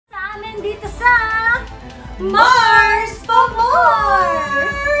dito sa Mars for More!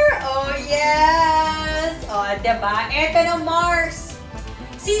 Oh yes! Oh, diba? Eto na Mars!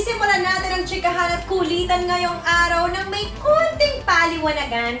 Sisimulan natin ang chikahan at kulitan ngayong araw ng may konting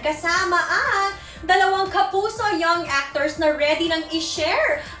paliwanagan kasama ang dalawang kapuso young actors na ready nang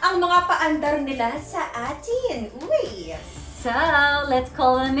i-share ang mga paandar nila sa atin. Uy! So, let's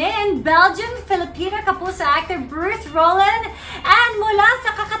call them in. Belgian-Filipino kapuso actor Bruce Roeland and mula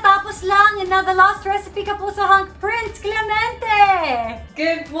sa kakatapos lang na The Lost Recipe kapuso hang Prince Clemente.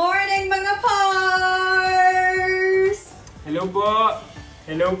 Good morning mga pars! Hello po!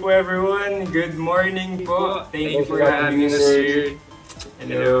 Hello po everyone! Good morning po! Thank you for having us here.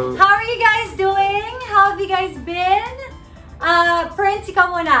 Hello! How are you guys doing? How have you guys been? Prince, ikaw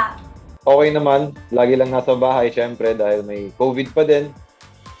muna. Okay naman. Lagi lang nasa bahay, syempre, dahil may COVID pa din.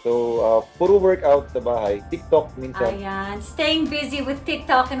 So, puro workout sa bahay. TikTok minsan. Ayan. Staying busy with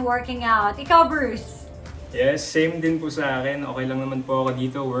TikTok and working out. Ikaw, Bruce? Yes, same din po sa akin. Okay lang naman po ako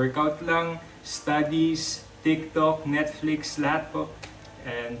dito. Workout lang, studies, TikTok, Netflix, lahat po.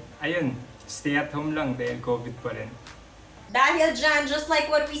 And ayun, stay at home lang dahil COVID pa rin. Dahil dyan, just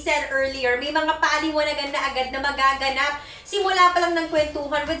like what we said earlier, may mga paliwanagan na agad na magaganap simula pa lang ng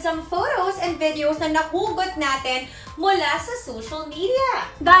kwentuhan with some photos and videos na nahugot natin mula sa social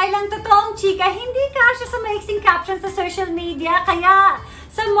media. Dahil ang totoong chika, hindi kasya sa maiksing caption sa social media, kaya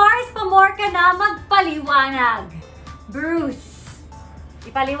sa Mars pa more ka na magpaliwanag. Bruce,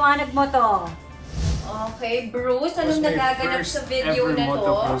 ipaliwanag mo to. Okay, Bruce, anong nagaganap sa video na to?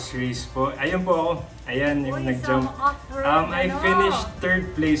 Motocross race po. Ayun po ako. Ayan, yung nag-jump. I finished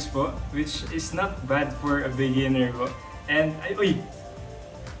 3rd place po, which is not bad for a beginner po. And,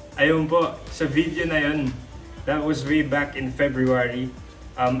 ayun po, sa video na yun, that was way back in February.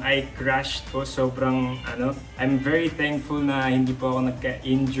 I crashed po, sobrang, I'm very thankful na hindi po ako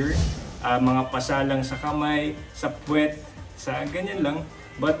nagka-injure. Mga pasalang sa kamay, sa puwet, sa ganyan lang.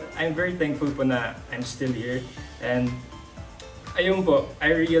 But I'm very thankful po na I'm still here. And ayun po,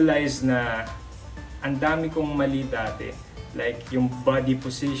 I realized na ang dami kong mali dati. Like yung body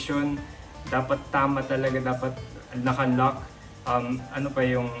position, dapat tama talaga, dapat naka-lock.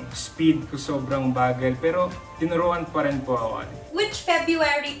 Yung speed ko sobrang bagal. Pero tinuruan pa rin po ako. Which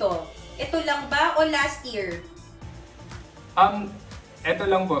February to? Ito lang ba o last year? Ito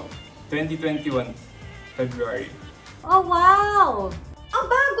lang po, 2021, February. Oh, wow! Ang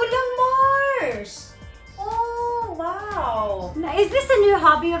bago lang, Mars! Oh, wow! Is this a new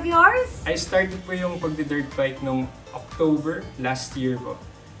hobby of yours? I started po yung pagdi-dirt bike nung October last year po.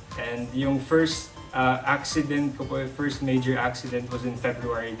 And yung first accident ko po, first major accident was in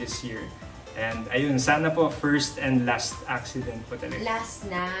February this year. And ayun, sana po first and last accident po talaga. Last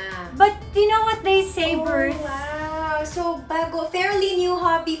na. But you know what they say, Bruce? Wow! So, bago, fairly new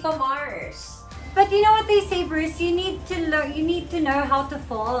hobby pa, Mars. But you know what they say, Bruce? You need to learn. You need to know how to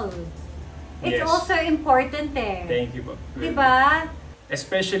fall. It's Yes. also important eh. Thank you po. Diba?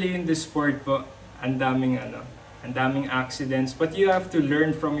 Especially in the sport po, ang daming accidents. But you have to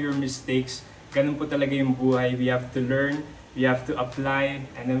learn from your mistakes. Ganun po talaga yung buhay. We have to learn, we have to apply,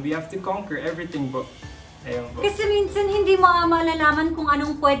 and then we have to conquer everything po. Ayun po. Kasi minsan hindi mo malalaman kung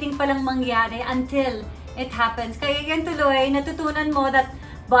anong pwedeng palang mangyari until it happens. Kaya yan tuloy, natutunan mo that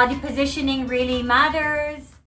body positioning really matters.